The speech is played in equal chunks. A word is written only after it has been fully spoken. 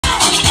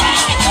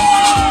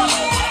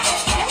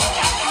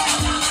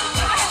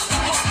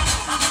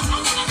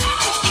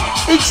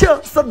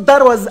Icho, so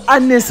that was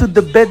Anesu,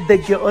 the birthday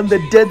girl on the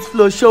dance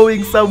floor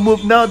showing some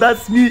move. Now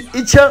that's me,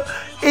 Icho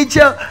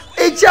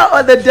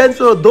on the dance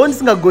floor. Don't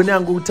sing a goni,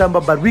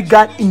 but we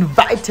got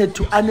invited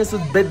to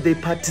Anesu's birthday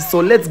party. So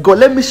let's go.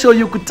 Let me show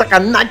you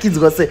Kutakanaki.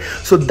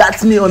 So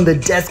that's me on the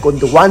desk on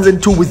the ones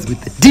and twos with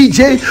the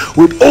DJ,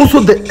 with also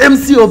the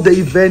MC of the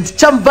event,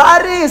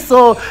 Chambari.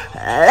 So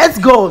let's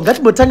go.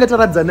 Ngati botanga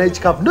taradzana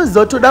ichikafu. No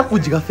zotoda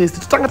kudya first.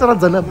 Tutanga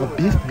taradzana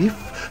beef.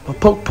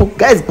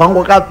 Guys,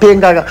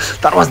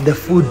 that was the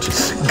food.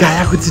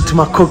 Gaya kuti to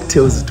my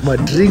cocktails, to my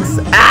drinks.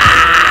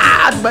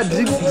 My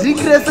drink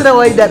restaurant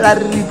why that are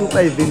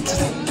event.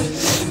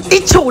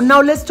 Icho,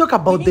 now let's talk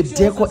about the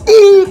deco.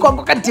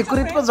 Kwa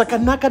decorate kwa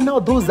zakanaka now.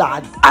 Those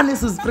are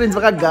Anesu's friends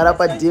vakagara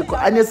pa deco.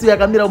 Anesu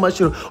yakamira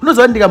umashuro.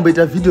 Unozo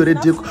ndikamboita video re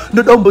deco.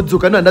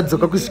 Ndodombozoka no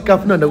ndadzoka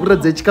kushikafu no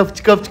ndakuradza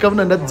chikafu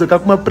no ndadzoka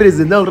kuma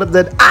present. Now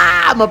radza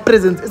ma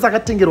presents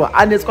esakatengerwa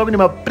Anesu kwa kune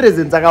ma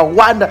presents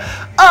akawanda.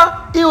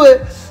 Iwe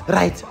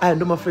right, I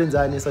know my friends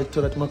are Anesu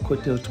achitora tuma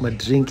cocktail tuma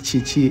drink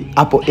chichi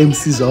apo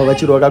MC zvawo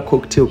vachiro waka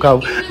cocktail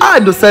kawo.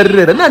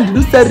 Ndosarira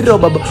ndinusarira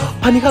baba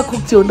panika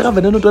cocktail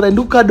ndakamva ndanotora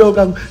ndukadawo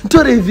kangu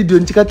nditore video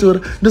ndikatora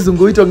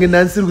ndozongoita kunge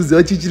nansiri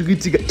kuziva chichiri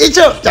kuitika.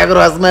 Icho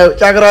chakurwa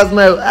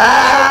smile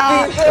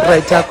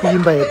right,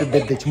 akuimba happy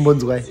birthday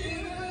chimbonzwai.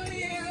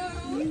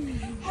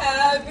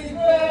 Happy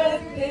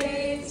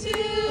birthday to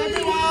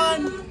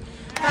everyone.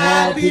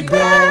 Happy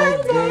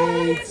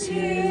birthday to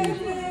you.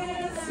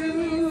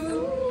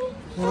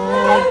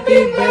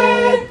 Happy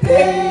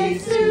birthday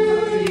to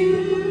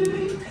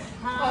you.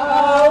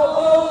 How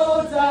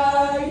old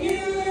are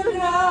you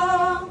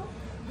now?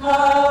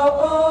 How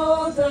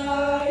old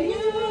are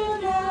you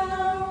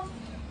now?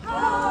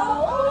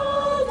 How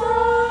old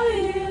are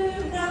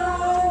you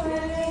now,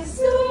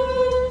 Anesu?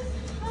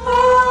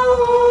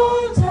 How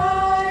old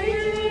are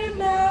you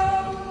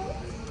now?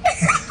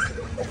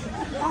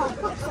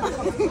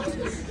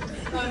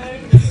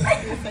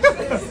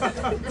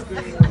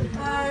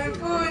 I'm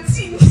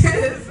 14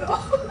 years old.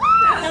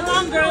 Come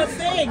on, girl,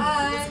 sing.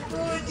 I'm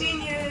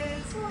 14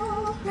 years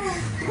old.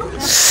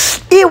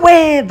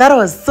 Iwe, that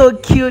was so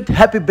cute.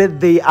 Happy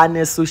birthday,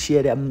 Anesu. She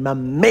had an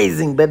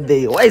amazing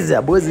birthday. Why is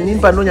that? Boys, in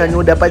panonya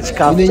nyoda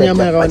pachikafu.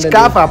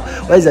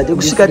 Why is that?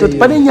 Kushika tot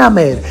pane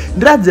nyama here.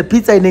 Ndradze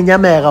pizza ine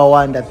nyama ya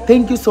Rwanda.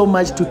 Thank you so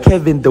much to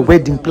Kevin, the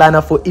wedding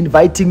planner, for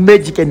inviting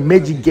Magic and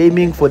Magic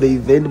Gaming for the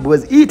event.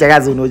 Boys,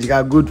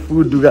 itakazonoja good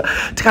food.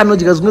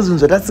 Tikanoja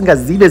zvinozunzwa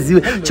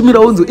tasingazive. Chimira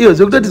unzo iyo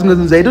zvekutoti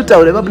zvinozunzwa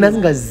itotaura baba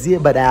nasingazive,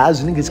 but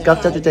zvinenge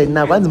chikafu chacho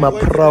chaina kwanzi ma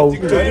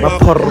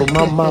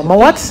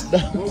what?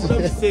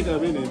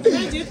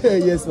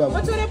 Yes, ma'am.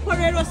 What's a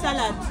Porero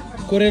salad?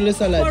 Corello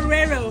salad.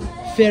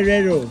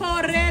 Ferrero.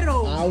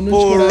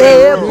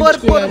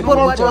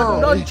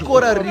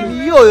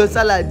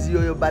 Salad,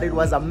 but it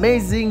was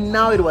amazing.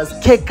 Now it was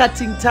cake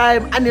cutting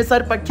time.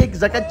 Anesu cake,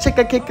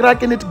 Zaka cake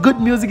rack, and it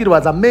good music. It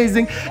was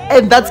amazing.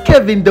 And that's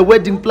Kevin, the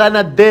wedding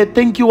planner there.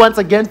 Thank you once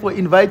again for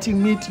inviting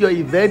me to your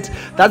event.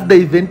 That's the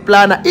event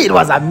planner. It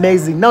was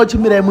amazing. Now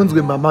Chimira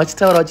Munzwe Mama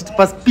Chitara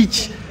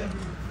speech.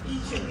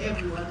 Each and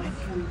every one of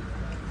you,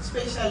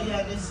 especially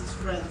Anesu's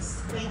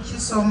friends. Thank you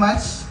so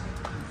much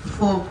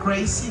for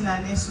gracing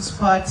Anesu's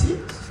party.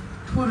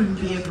 It wouldn't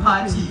be a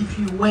party if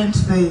you went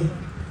there.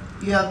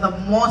 You are the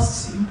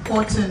most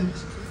important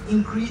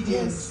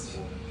ingredients.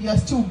 You are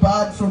still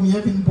barred from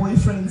having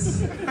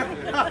boyfriends.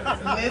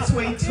 Let's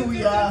wait till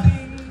you are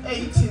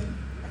 18.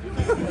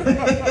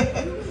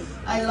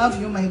 I love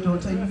you, my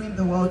daughter. You mean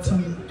the world to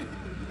me.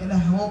 And I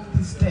hope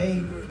this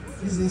day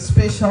is as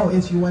special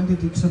as you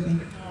wanted it to be.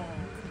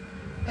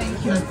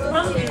 Thank you.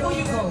 Before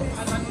you go,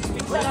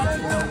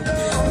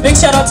 Big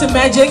shout out to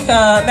Magic,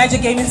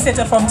 Magic Gaming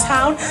Center from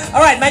town.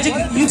 All right, Magic,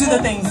 you do the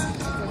thing.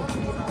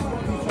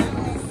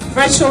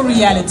 Virtual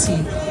reality.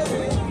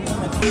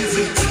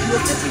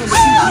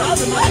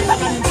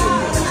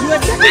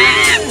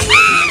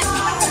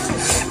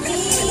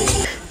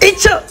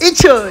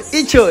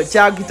 Icho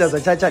changu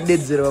chacha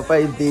Dead 05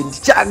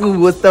 event changu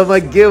hosta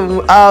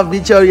game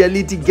virtual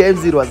reality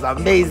games. It was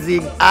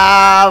amazing.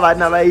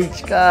 Vana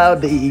vaichka,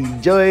 they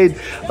enjoyed,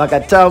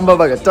 vakatamba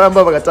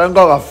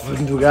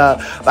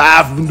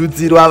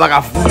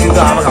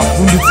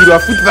vakavhundutsirwa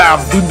futi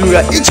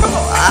vakavhunduka. Icho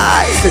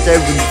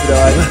chaivhundutsira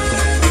vana.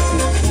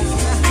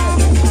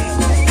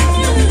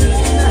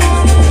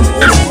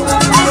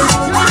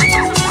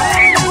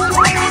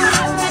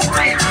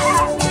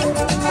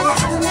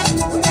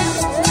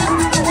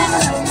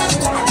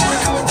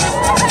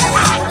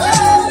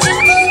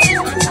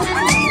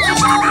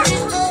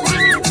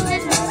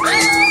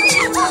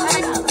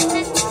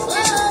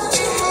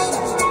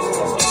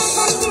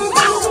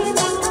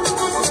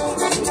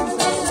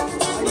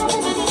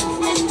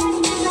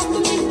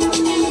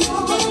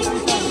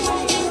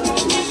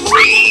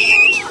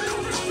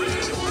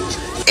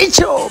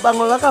 Icho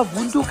bamwe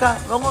vakavhunduka,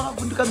 vamwe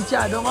vakavhunduka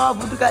muchado, vamwe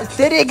vakavhunduka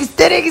stereki,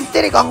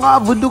 vamwe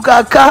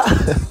vakavhunduka ka.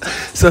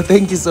 So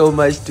thank you so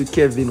much to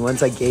Kevin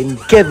once again,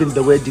 Kevin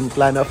the wedding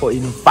planner, for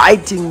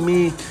inviting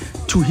me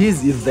to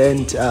his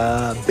event,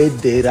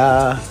 birthday.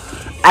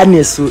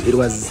 Anesu. It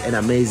was an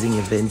amazing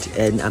event,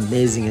 an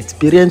amazing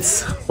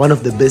experience, one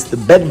of the best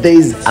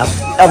birthdays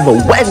I've ever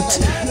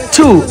went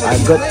to. I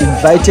got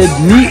invited,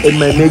 me and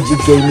my Magic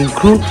Gaming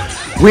crew.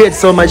 We had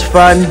so much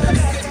fun.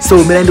 So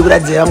mina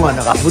ndikuradzeya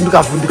mwana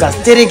kavhunduka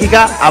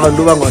sterekika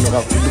avanhu vamwana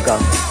kavhunduka.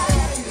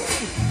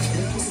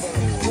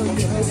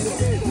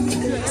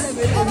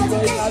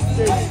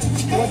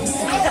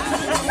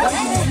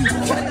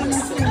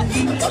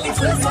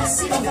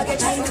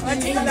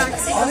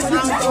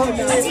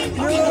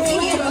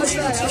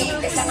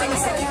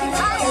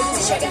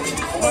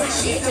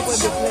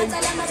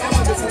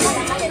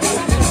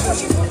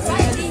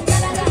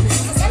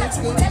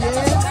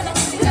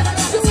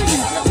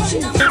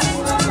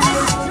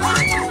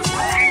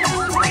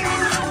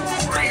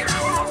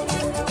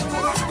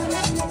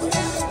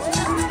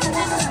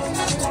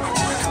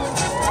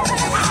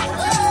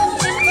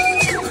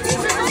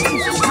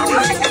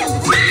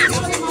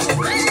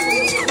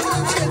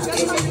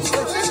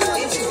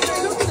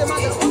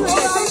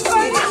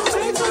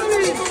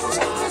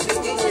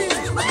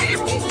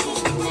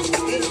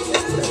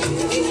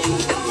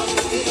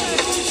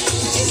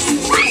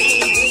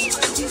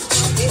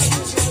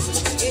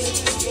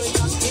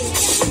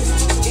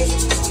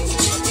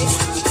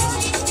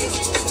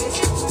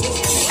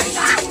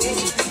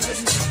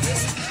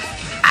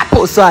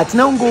 So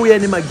hatinangouya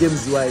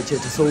nemagames iwayo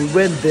chete, so we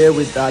went there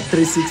with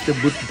 360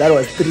 booth. That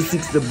was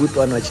 360 booth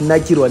vanhu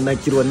vachinakirwa ne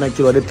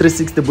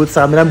 360 booth.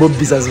 Saka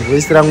mirambobvisa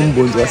zivoisi rangu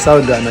mubonzwa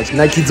sound vanhu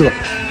vachinakidzwa.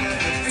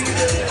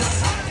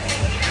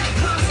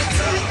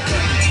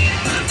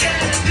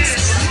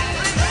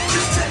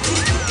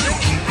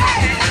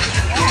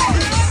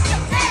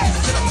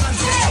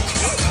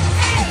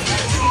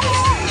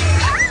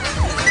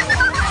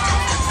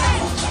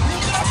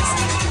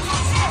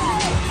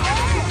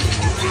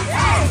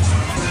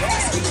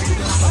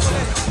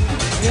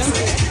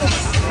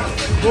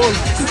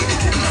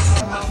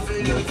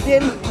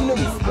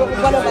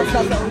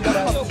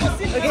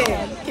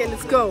 Okay,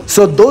 let's go.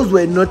 So those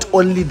were not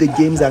only the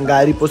games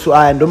angaripo. So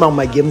I ndoma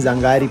my games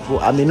angaripo.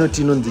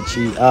 Amenoti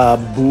nonzichi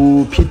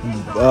pit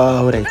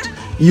right.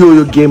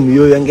 Yo game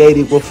yo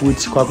yangairipo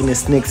futhi kwakune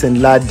snakes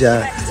and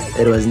ladder.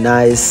 It was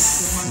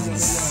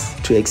nice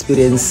to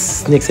experience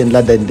snakes and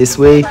ladder in this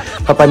way.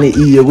 Papa ne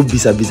iyo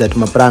kubisa to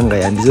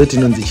mapranga and zoti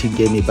nonzichi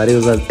game, but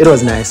it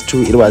was nice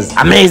too. It was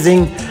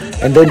amazing.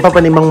 And then Papa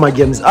ne mangma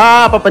games.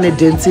 Papa ne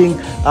dancing.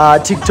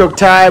 TikTok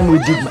time. We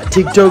did my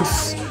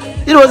TikToks.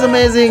 It was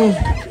amazing.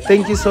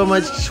 Thank you so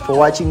much for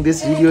watching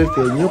this video. If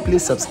you're new,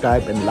 please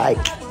subscribe and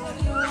like.